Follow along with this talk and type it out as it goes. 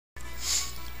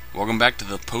Welcome back to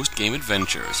the post-game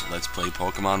adventures. Let's play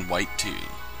Pokemon White 2.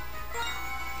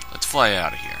 Let's fly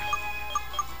out of here.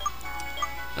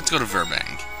 Let's go to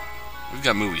Verbank. We've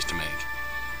got movies to make.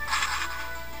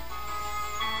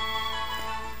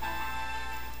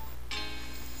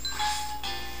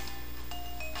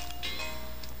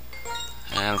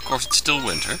 And of course it's still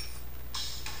winter.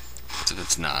 So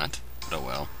it's not, but oh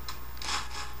well.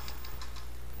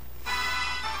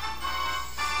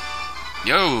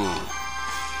 Yo!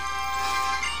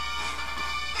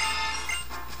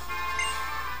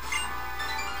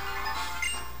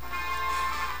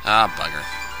 Ah, bugger.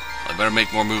 I better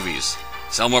make more movies.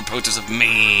 Sell more posters of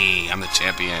me! I'm the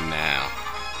champion now.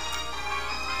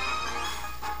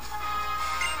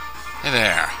 Hey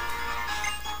there.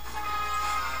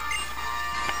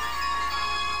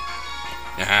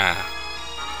 Yeah.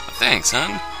 Thanks,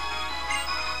 hon.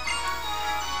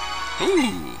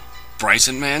 Ooh.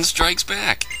 Brycen-Man strikes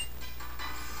back.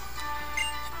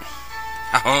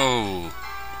 Oh.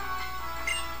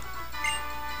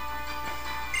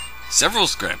 Several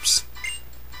scripts.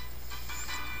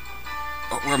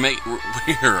 Oh, we're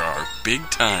big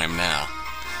time now.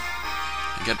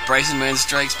 We got Brycen-Man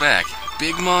strikes back.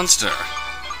 Big monster.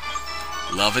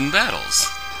 Love and battles.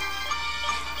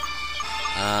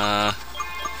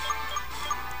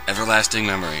 Everlasting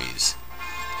memories.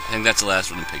 I think that's the last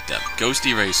one I picked up. Ghost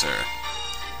Eraser.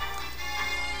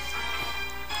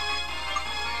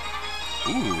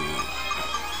 Ooh.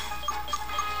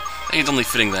 I think it's only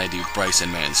fitting that I do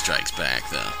Brycen-Man strikes back,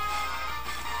 though.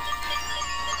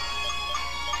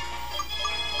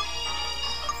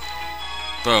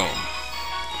 Boom.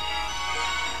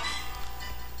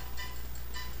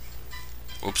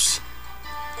 Whoops.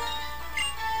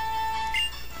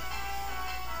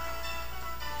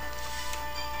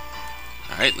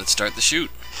 Alright, let's start the shoot.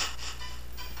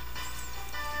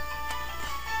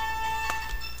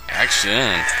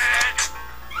 Action.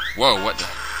 Whoa, what the...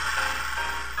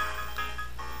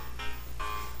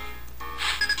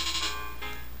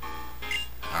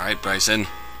 Alright, Brycen.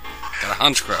 Got a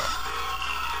hunch crow.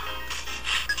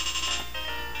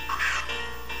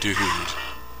 Dude.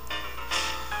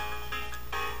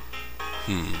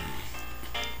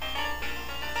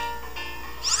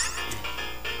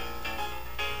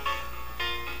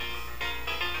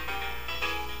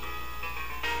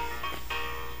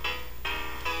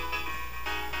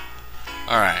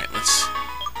 Alright, let's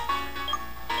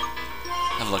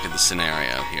have a look at the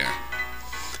scenario here.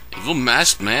 Evil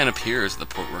masked man appears at the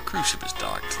port where a cruise ship is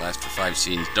docked. Lasts for 5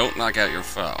 scenes. Don't knock out your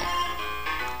foe.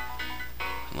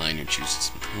 The line you choose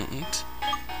is important.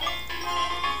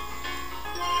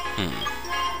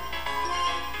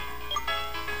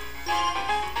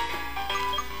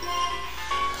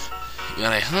 You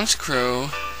got a hunch crow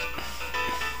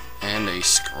and a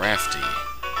scrafty.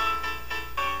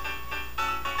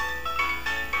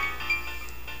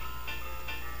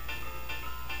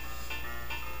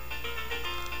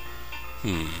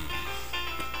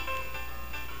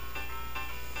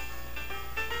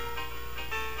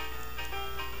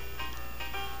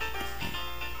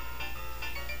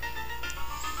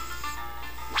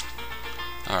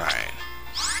 Alright.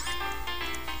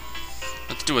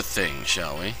 Let's do a thing,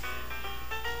 shall we?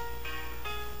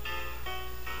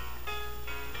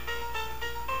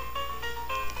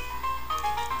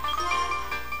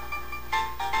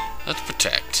 Let's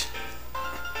protect.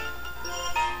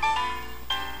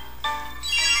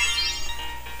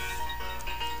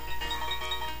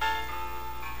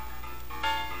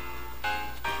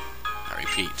 I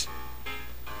repeat.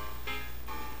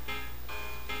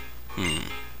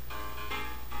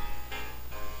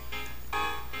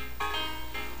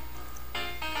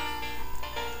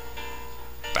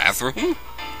 Bathroom?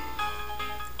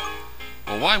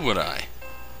 Well, why would I?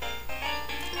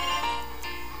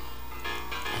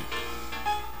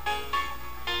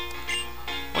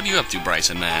 What are you up to,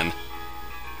 Brycen-Man?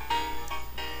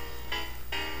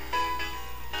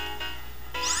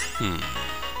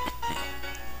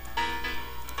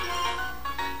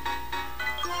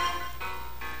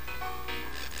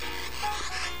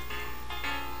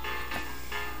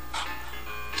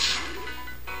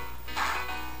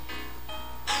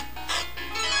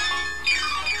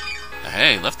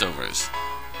 Hey, leftovers.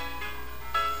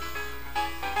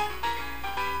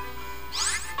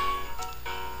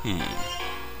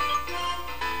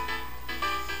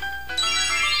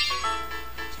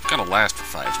 It's gotta last for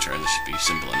 5 turns. This should be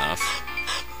simple enough.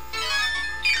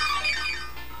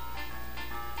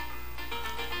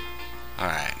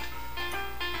 Alright.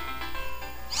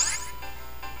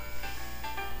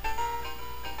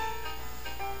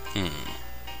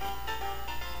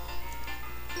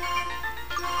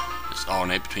 Just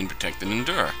alternate between protect and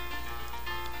endure.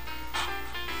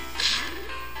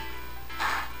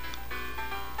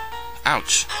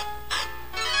 Ouch.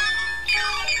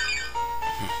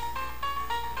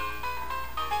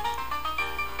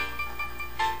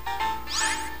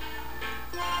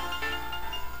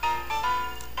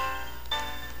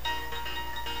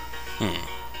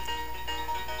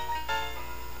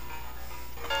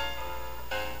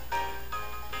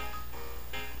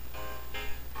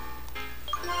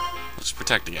 Let's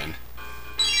protect again.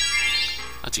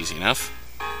 That's easy enough.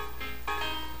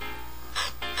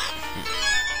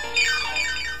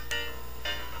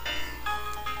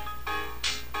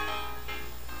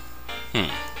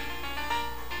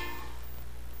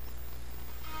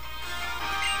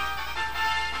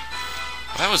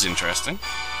 That was interesting.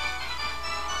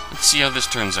 Let's see how this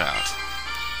turns out.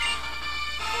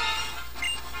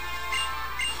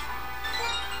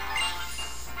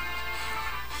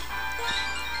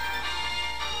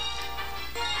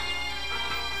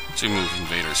 Let's remove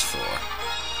Invaders 4.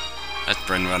 That's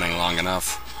been running long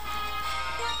enough.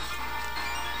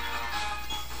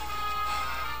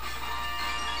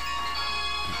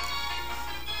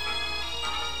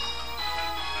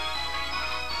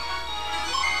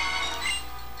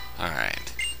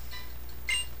 Alright.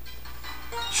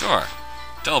 Sure.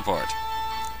 Teleport.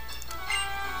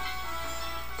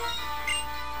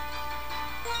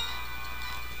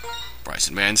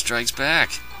 Brycen-Man strikes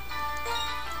back.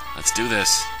 Let's do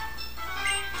this.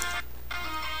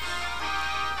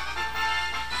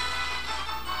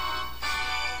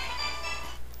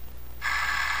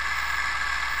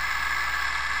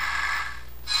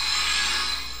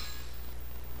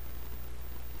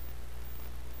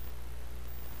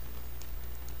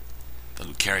 The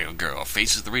Lucario girl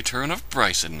faces the return of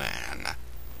Brycen-Man.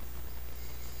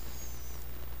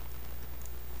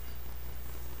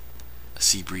 A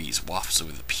sea breeze wafts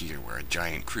over the pier where a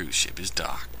giant cruise ship is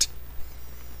docked.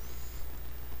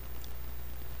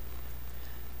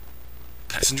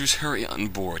 Passengers hurry on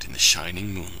board in the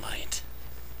shining moonlight.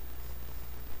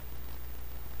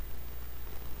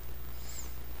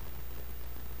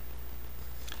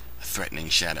 A threatening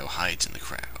shadow hides in the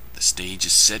crowd. The stage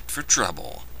is set for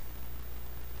trouble.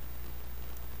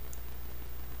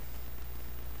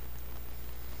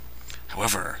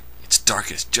 However, it's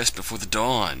darkest just before the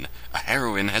dawn. A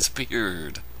heroine has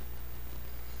appeared.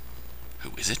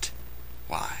 Who is it?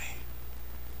 Why?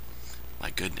 My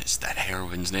goodness, that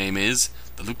heroine's name is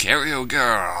the Lucario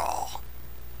Girl.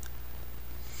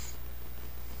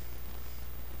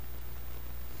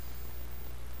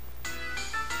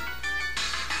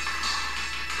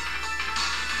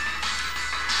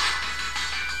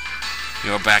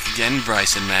 You're back again,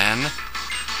 Brycen-Man.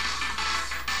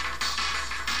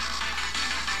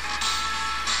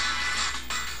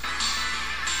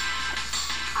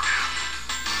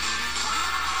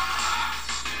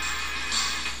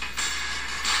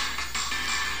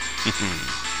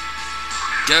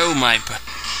 Go, my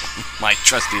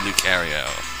trusty Lucario.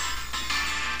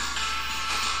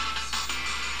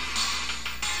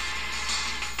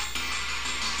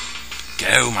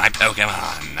 Go, my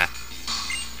Pokemon.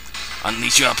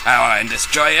 Unleash your power and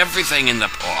destroy everything in the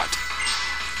port.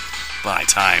 Buy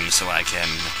time so I can...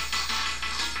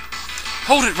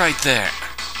 Hold it right there.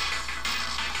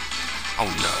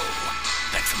 Oh no,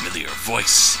 that familiar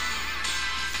voice.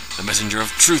 The messenger of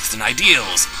truth and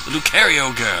ideals, the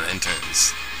Lucario girl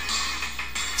enters.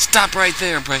 Stop right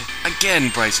there, again,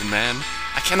 Brycen-Man.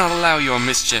 I cannot allow your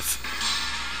mischief.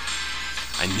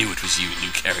 I knew it was you,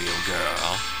 Lucario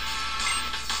girl.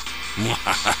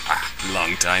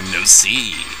 Long time no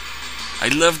see. I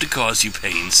love to cause you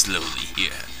pain slowly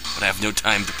here, but I have no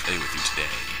time to play with you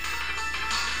today.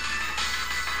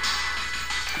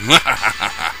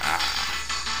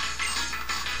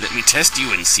 Let me test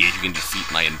you and see if you can defeat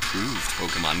my improved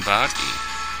Pokemon party.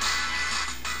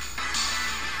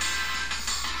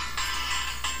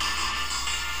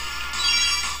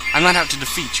 I'm not out to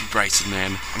defeat you,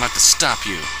 Brycen-Man. I'm out to stop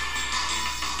you.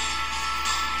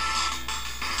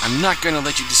 I'm not gonna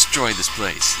let you destroy this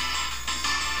place.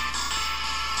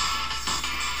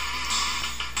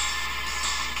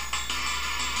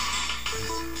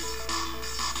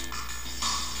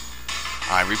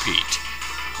 I repeat.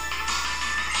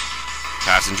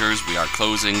 Passengers, we are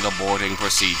closing the boarding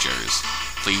procedures.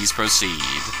 Please proceed.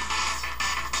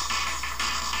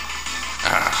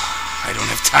 I don't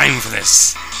have time for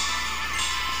this.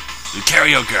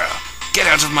 Lucario girl, get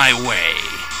out of my way.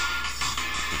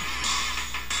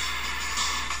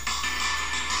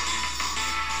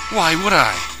 Why would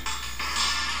I?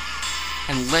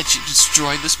 And let you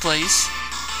destroy this place?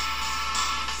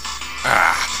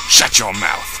 Shut your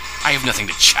mouth. I have nothing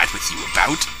to chat with you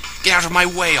about. Get out of my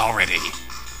way already.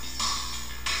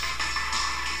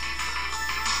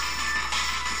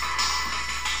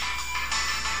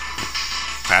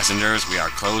 Passengers, we are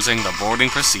closing the boarding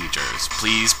procedures.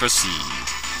 Please proceed.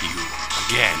 You,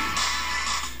 again.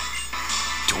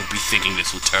 Don't be thinking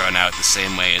this will turn out the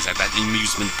same way as at that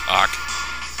amusement park.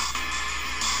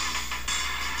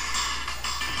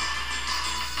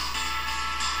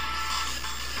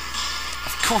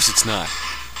 Of course it's not.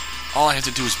 All I have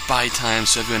to do is buy time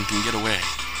so everyone can get away.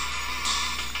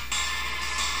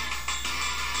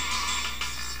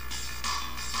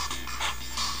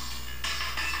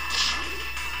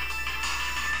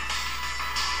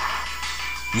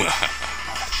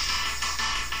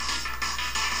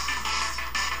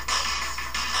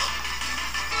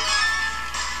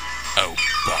 Oh,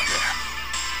 bugger.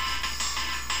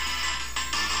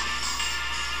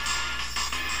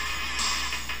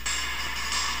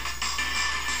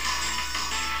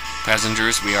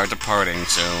 Passengers, we are departing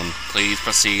soon. Please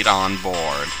proceed on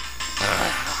board.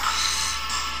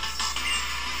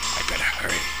 I better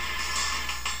hurry.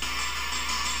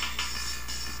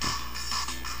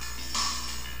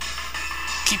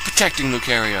 Keep protecting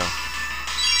Lucario.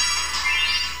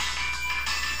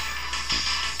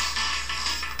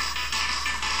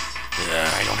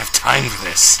 I don't have time for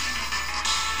this.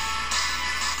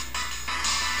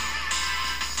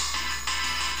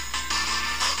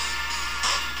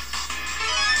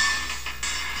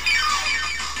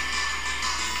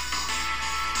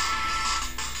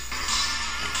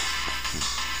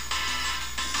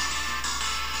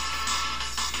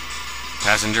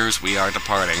 Passengers, we are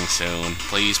departing soon.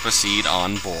 Please proceed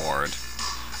on board.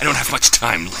 I don't have much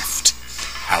time left.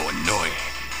 How annoying.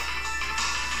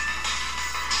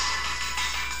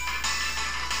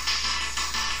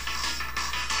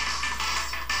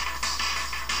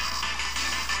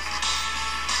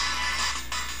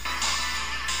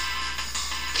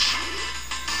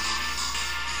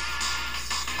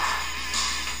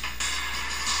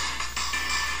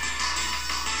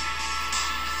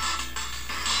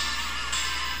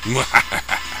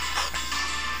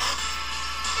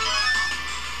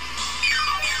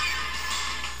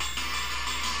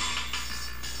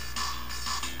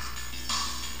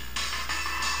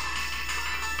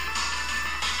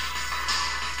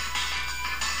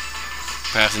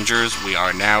 Passengers, we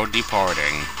are now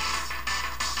departing.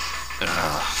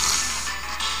 Ugh.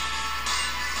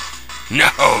 No!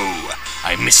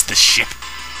 I missed the ship.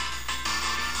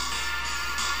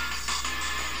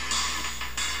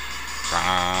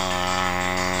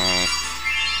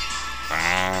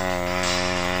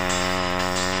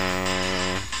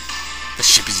 The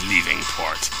ship is leaving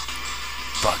port.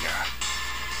 Bugger.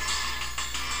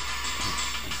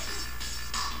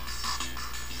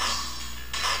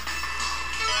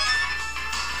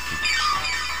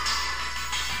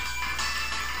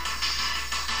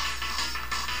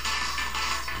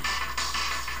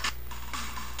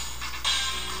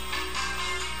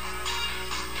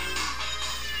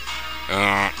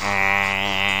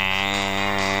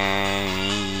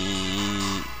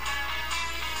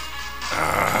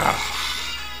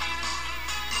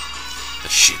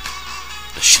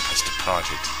 The ship has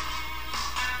departed.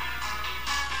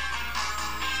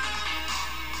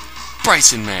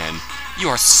 Brycen-Man, you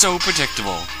are so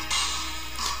predictable.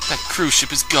 That cruise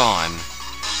ship is gone.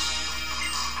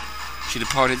 She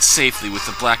departed safely with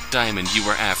the black diamond you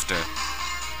were after.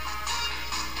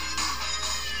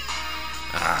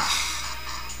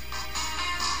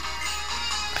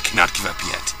 I cannot give up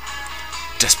yet.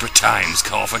 Desperate times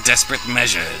call for desperate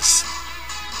measures.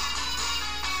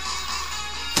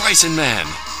 Brycen-Man!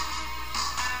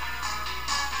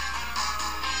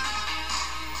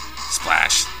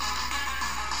 Splash.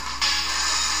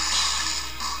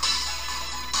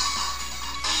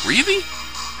 Really?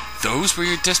 Those were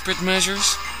your desperate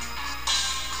measures?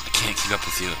 I can't keep up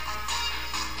with you.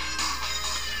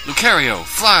 Lucario,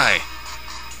 fly!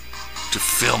 To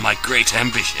fulfill my great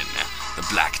ambition, the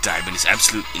black diamond is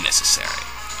absolutely necessary.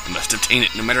 I must obtain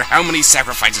it no matter how many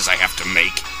sacrifices I have to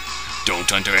make.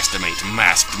 Don't underestimate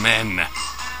masked men.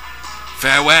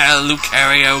 Farewell,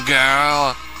 Lucario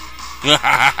girl!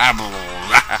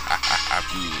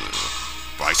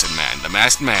 Brycen-Man, the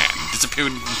masked man,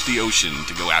 disappeared into the ocean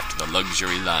to go after the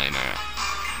luxury liner.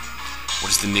 What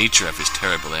is the nature of his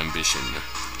terrible ambition?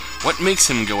 What makes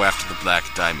him go after the black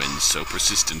diamond so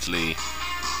persistently?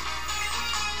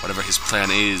 Whatever his plan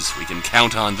is, we can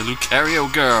count on the Lucario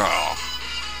girl.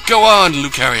 Go on,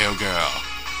 Lucario girl.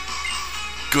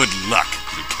 Good luck,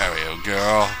 Lucario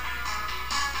girl.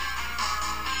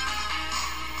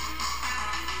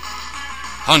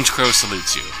 Honchcrow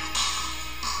salutes you.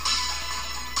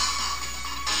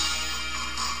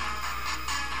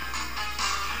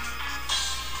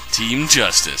 Team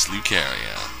Justice,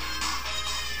 Lucario.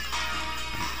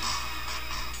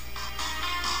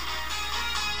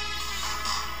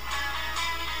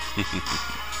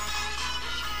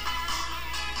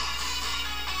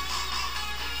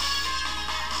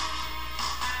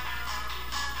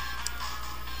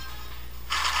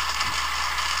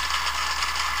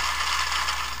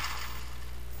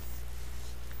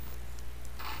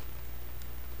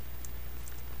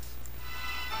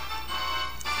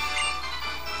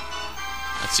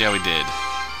 Let's see how we did.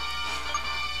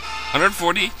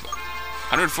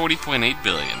 140.8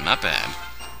 billion. Not bad.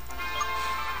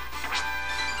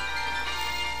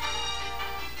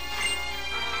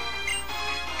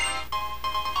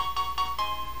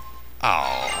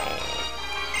 Oh.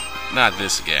 Not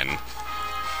this again.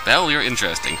 Belle, you're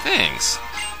interesting. Thanks.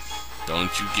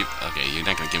 Don't you give... Okay, you're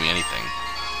not gonna give me anything.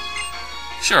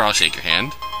 Sure, I'll shake your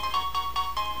hand.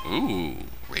 Ooh,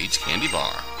 Rage Candy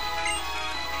Bar.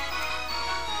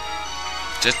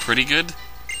 Just pretty good?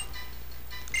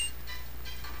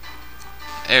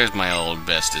 There's my old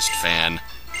bestest fan.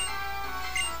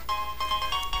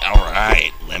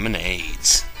 Alright,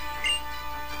 lemonades.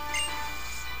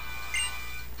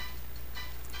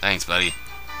 Thanks, buddy.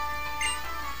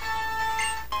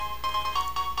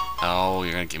 Oh,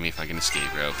 you're gonna give me a fucking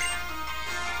escape rope.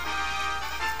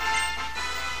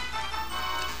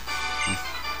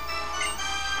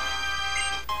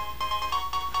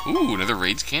 Ooh, another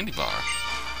Rage Candy Bar.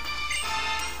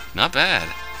 Not bad.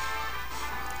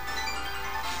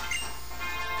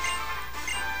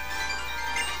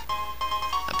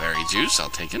 A berry juice, I'll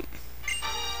take it.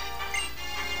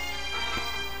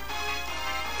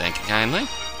 Thank you kindly.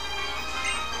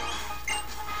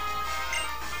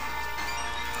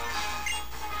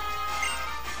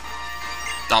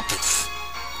 Oh, pff.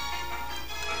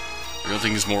 Real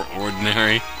thing is more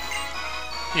ordinary.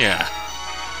 Yeah.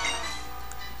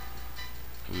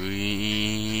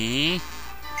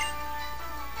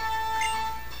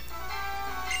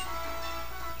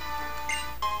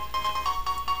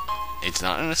 It's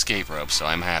not an escape rope, so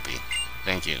I'm happy.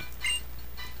 Thank you.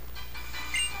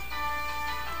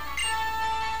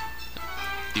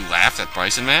 You laughed at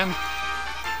Brycen-Man?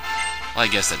 Well, I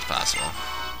guess that's possible.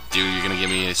 Dude, you're gonna give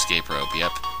me an escape rope,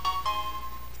 yep.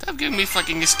 Stop giving me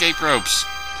fucking escape ropes!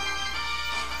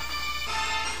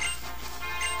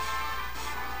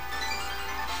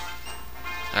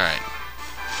 Alright.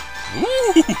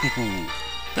 Ooh!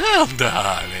 Belle,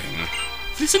 darling!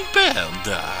 Listen, Belle,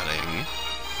 darling.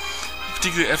 A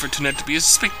particular effort turned out to be a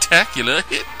spectacular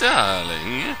hit,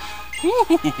 darling.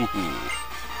 Ooh!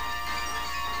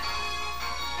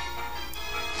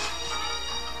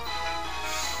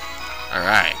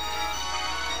 Alright.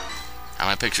 How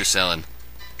my picture selling?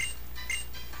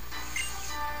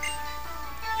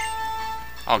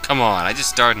 Oh, come on. I just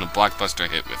started in a blockbuster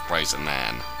hit with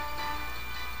Brycen-Man.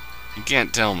 You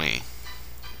can't tell me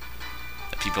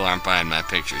that people aren't buying my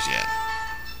pictures yet.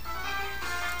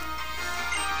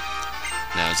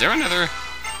 Now, is there another...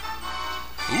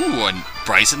 Ooh, a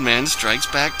Brycen-Man Strikes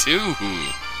Back 2.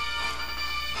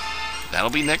 That'll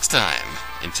be next time.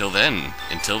 Until then.